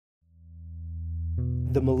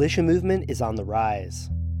The militia movement is on the rise,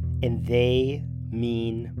 and they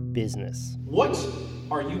mean business. What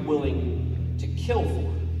are you willing to kill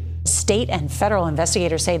for? State and federal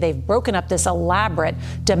investigators say they've broken up this elaborate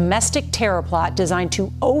domestic terror plot designed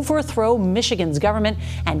to overthrow Michigan's government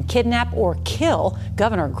and kidnap or kill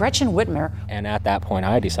Governor Gretchen Whitmer. And at that point,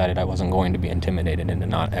 I decided I wasn't going to be intimidated into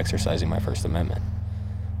not exercising my First Amendment.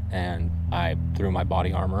 And I threw my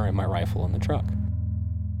body armor and my rifle in the truck.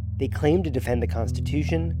 They claim to defend the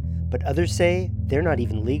Constitution, but others say they're not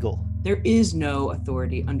even legal. There is no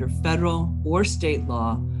authority under federal or state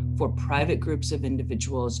law for private groups of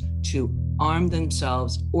individuals to arm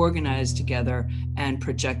themselves, organize together, and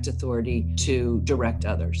project authority to direct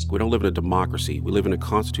others. We don't live in a democracy. We live in a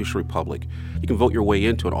constitutional republic. You can vote your way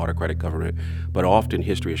into an autocratic government, but often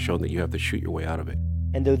history has shown that you have to shoot your way out of it.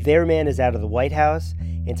 And though their man is out of the White House,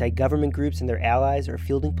 anti-government groups and their allies are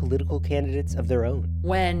fielding political candidates of their own.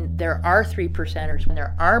 When there are 3%ers, when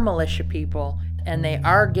there are militia people, and they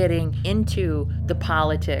are getting into the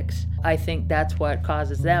politics, I think that's what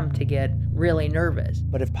causes them to get really nervous.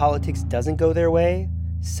 But if politics doesn't go their way,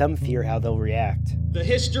 some fear how they'll react. The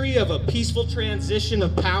history of a peaceful transition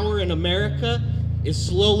of power in America is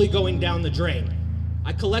slowly going down the drain.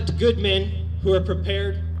 I collect good men who are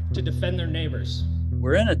prepared to defend their neighbors.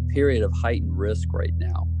 We're in a period of heightened risk right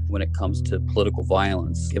now when it comes to political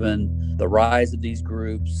violence, given the rise of these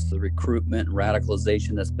groups, the recruitment and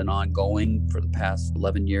radicalization that's been ongoing for the past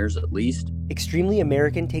 11 years at least. Extremely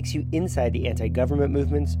American takes you inside the anti-government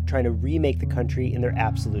movements trying to remake the country in their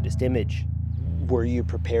absolutist image. Were you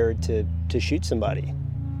prepared to shoot somebody?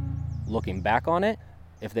 Looking back on it,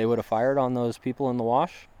 if they would have fired on those people in the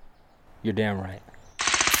wash, you're damn right.